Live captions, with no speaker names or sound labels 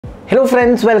Hello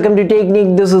friends, welcome to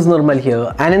Technique. This is Nirmal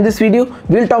here, and in this video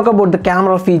we'll talk about the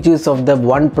camera features of the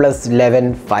OnePlus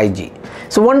 11 5G.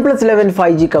 So OnePlus 11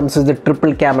 5G comes with the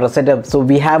triple camera setup. So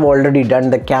we have already done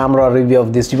the camera review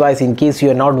of this device. In case you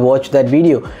have not watched that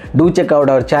video, do check out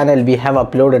our channel. We have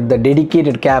uploaded the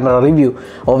dedicated camera review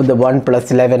of the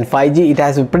OnePlus 11 5G. It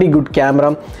has a pretty good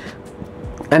camera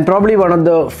and probably one of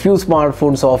the few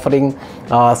smartphones offering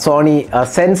Sony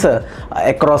sensor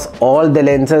across all the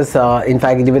lenses. In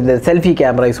fact, even the selfie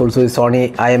camera is also a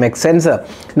Sony IMX sensor.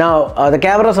 Now the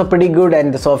cameras are pretty good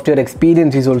and the software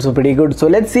experience is also pretty good. So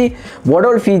let's see what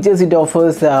all features it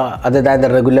offers other than the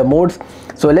regular modes.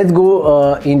 So let's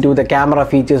go into the camera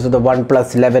features of the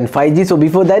OnePlus 11 5G. So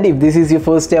before that, if this is your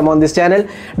first time on this channel,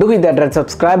 do hit that red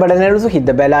subscribe button and also hit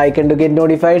the bell icon to get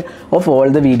notified of all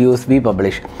the videos we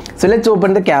publish. So let's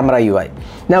open the camera UI.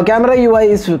 Now camera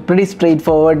UI is pretty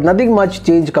straightforward, nothing much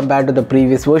changed compared to the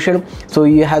previous version. So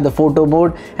you have the photo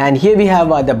mode, and here we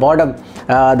have at the bottom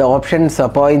the options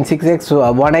 0.6x,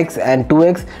 1x and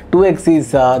 2x. 2x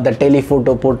is the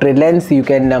telephoto portrait lens. You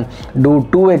can do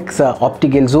 2x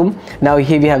optical zoom. Now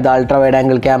here we have the ultra wide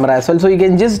angle camera as well, so you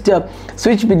can just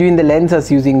switch between the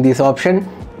lenses using this option.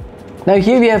 Now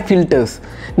here we have filters.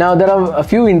 Now there are a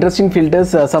few interesting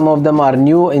filters. Some of them are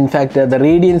new. In fact, the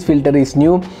radiance filter is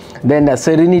new. Then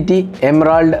Serenity,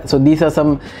 Emerald. So these are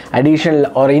some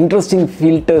additional or interesting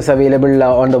filters available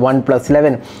on the OnePlus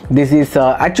 11. This is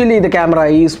actually the camera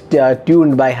is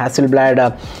tuned by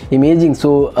HasselBlad imaging.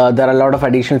 So there are a lot of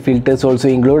additional filters also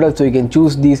included. So you can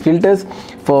choose these filters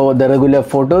for the regular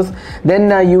photos.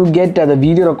 Then you get the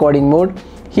video recording mode.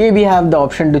 Here we have the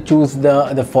option to choose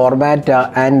the format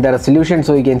and the resolution.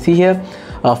 So you can see here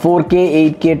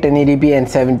 4K, 8K, 1080p and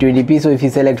 720p. So if you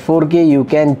select 4K, you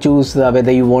can choose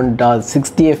whether you want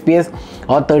 60 fps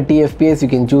or 30 fps. You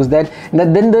can choose that.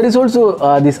 And then there is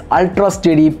also this ultra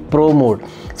steady pro mode.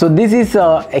 So this is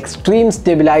extreme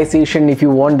stabilization. If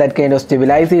you want that kind of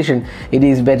stabilization, it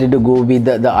is better to go with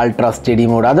the ultra steady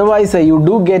mode. Otherwise you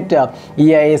do get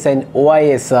EIS and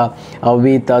OIS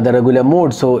with the regular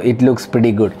mode, so it looks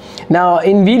pretty good. Now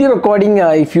in video recording,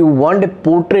 if you want a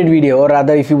portrait video, or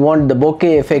rather if you want the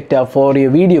bokeh effect for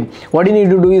your video, what you need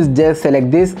to do is just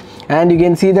select this, and you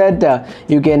can see that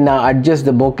you can adjust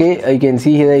the bokeh. You can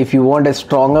see here if you want a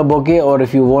stronger bokeh or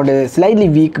if you want a slightly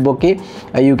weak bokeh,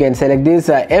 you can select this.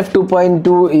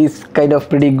 f2.2 is kind of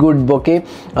pretty good bokeh.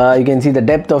 You can see the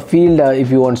depth of field. If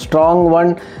you want strong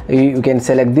one, you can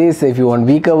select this. If you want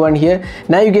weaker one, here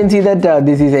now you can see that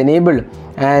this is enabled,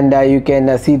 and you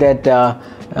can see that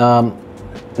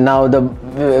now the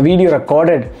video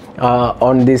recorded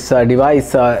on this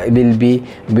device will be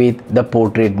with the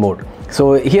portrait mode.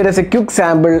 So here is a quick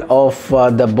sample of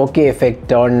the bokeh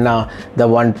effect on the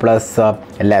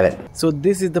OnePlus 11. So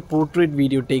this is the portrait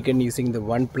video taken using the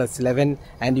OnePlus 11,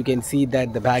 and you can see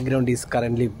that the background is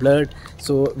currently blurred.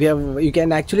 So you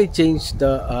can actually change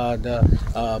the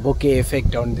bokeh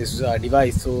effect on this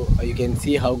device. So you can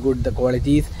see how good the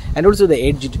quality is, and also the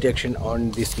edge detection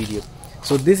on this video.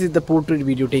 So this is the portrait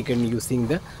video taken using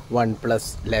the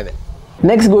OnePlus 11.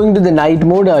 Next, going to the night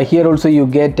mode. Here also you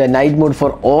get a night mode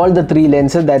for all the three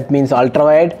lenses. That means ultra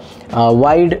wide,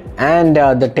 wide and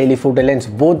the telephoto lens.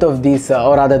 Both of these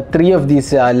or rather three of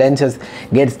these lenses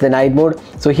gets the night mode.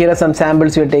 So here are some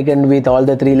samples you have taken with all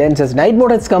the three lenses. Night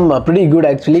mode has come pretty good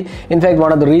actually. In fact,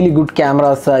 one of the really good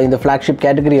cameras in the flagship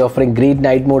category, offering great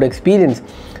night mode experience.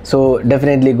 So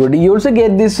definitely good. You also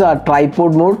get this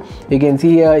tripod mode. You can see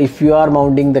here, if you are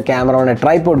mounting the camera on a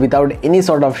tripod without any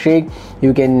sort of shake,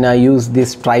 you can use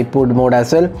this tripod mode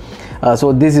as well.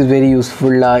 So this is very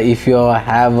useful if you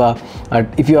have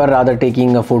if you are rather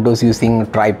taking photos using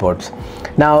tripods.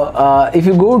 Now if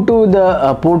you go to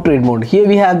the portrait mode, here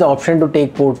we have the option to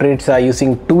take portraits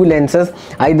using two lenses,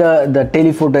 either the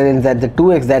telephoto lens at the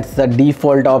 2x, that's the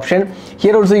default option.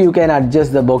 Here also you can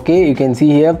adjust the bokeh. You can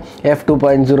see here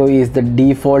f2.0 is the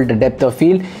default depth of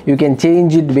field. You can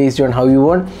change it based on how you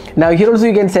want. Now here also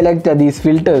you can select these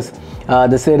filters.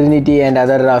 The Serenity and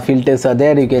other filters are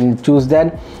there. You can choose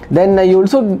that. Then you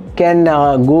also can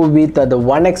go with the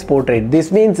 1x portrait.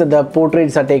 This means the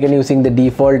portraits are taken using the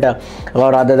default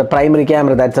or rather the primary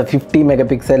camera. That's a 50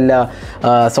 megapixel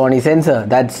Sony sensor.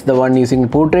 That's the one using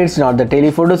portraits, not the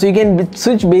telephoto. So you can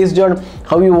switch based on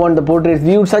how you want the portraits.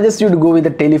 We would suggest you to go with the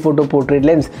telephoto portrait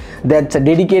lens. That's a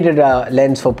dedicated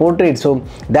lens for portraits. So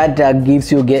that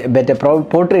gives you better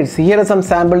portraits. Here are some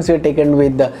samples you have taken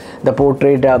with the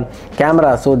portrait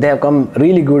camera. So they have come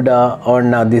really good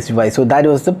on this device. So that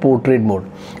was the portrait mode.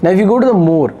 Now if you go to the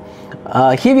more,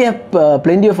 Here we have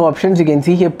plenty of options. You can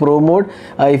see here Pro mode.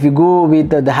 If you go with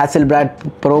the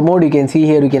HasselBlad Pro mode, you can see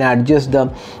here you can adjust the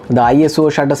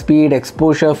ISO, shutter speed,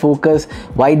 exposure, focus,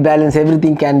 white balance,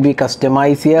 everything can be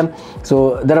customized here.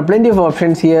 So there are plenty of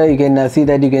options here. You can see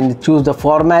that you can choose the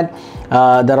format,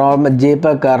 the RAW,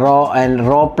 JPEG, RAW and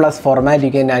RAW plus format.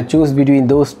 You can choose between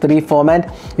those three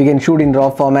formats. You can shoot in RAW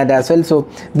format as well. So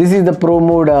this is the Pro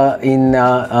mode in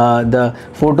the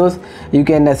photos. You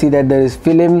can see that there is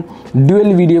film,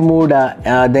 dual video mode,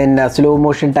 then slow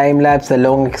motion time lapse,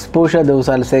 long exposure. Those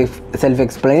are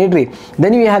self-explanatory.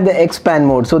 Then you have the expand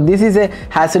mode. So this is a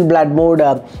HasselBlad mode.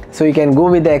 So you can go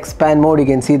with the expand mode. You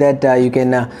can see that you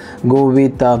can go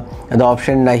with the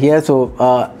option here.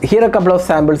 So here a couple of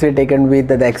samples were taken with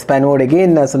the expand mode.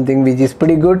 Again, something which is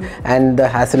pretty good, and the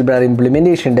HasselBlad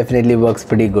implementation definitely works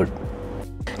pretty good.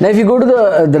 Now if you go to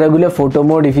the regular photo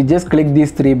mode, if you just click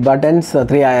these three buttons,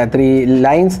 three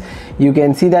lines, you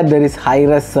can see that there is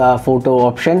high-res photo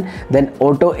option. Then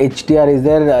auto HDR is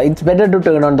there. It's better to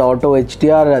turn on the auto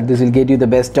HDR. This will get you the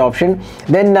best option.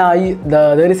 Then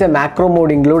there is a macro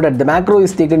mode included. The macro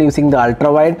is taken using the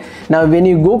ultra wide. Now when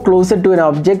you go closer to an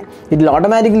object, it will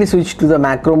automatically switch to the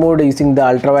macro mode using the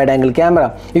ultra wide angle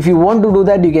camera. If you want to do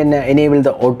that, you can enable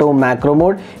the auto macro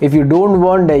mode. If you don't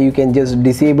want, you can just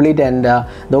disable it, and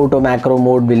the auto macro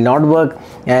mode will not work,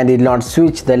 and it will not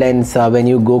switch the lens when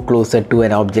you go closer to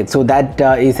an object. So that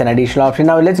is an additional option.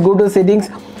 Now let's go to settings.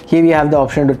 Here we have the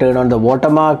option to turn on the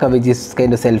watermark, which is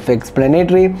kind of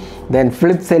self-explanatory. Then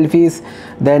flip selfies.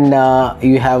 Then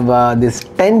you have this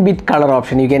 10-bit color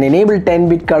option. You can enable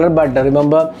 10-bit color, but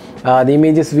remember the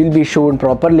images will be shown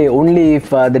properly only if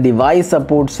the device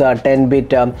supports 10-bit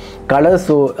color.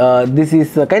 So this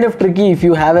is kind of tricky. If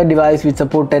you have a device which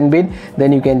support 10-bit,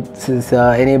 then you can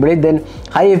enable it. Then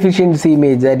high efficiency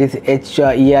image, that is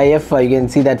HEIF, you can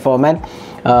see that format.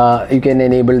 You can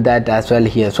enable that as well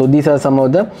here. So these are some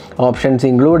of the options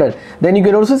included. Then you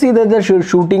can also see that the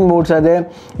shooting modes are there.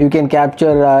 You can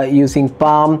capture using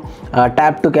palm,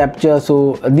 tap to capture.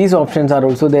 So these options are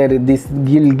also there. This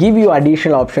will give you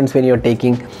additional options when you're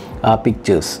taking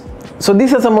pictures. So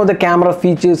these are some of the camera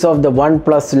features of the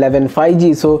OnePlus 11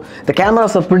 5G. So the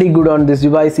cameras are pretty good on this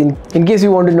device. In case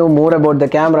you want to know more about the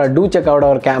camera, do check out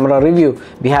our camera review.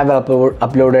 We have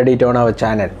uploaded it on our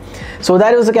channel. So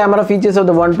that was the camera features of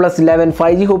the OnePlus 11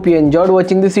 5G. Hope you enjoyed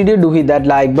watching this video. Do hit that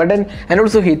like button and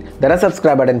also hit the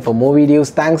subscribe button for more videos.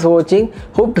 Thanks for watching.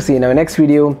 Hope to see you in our next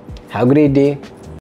video. Have a great day.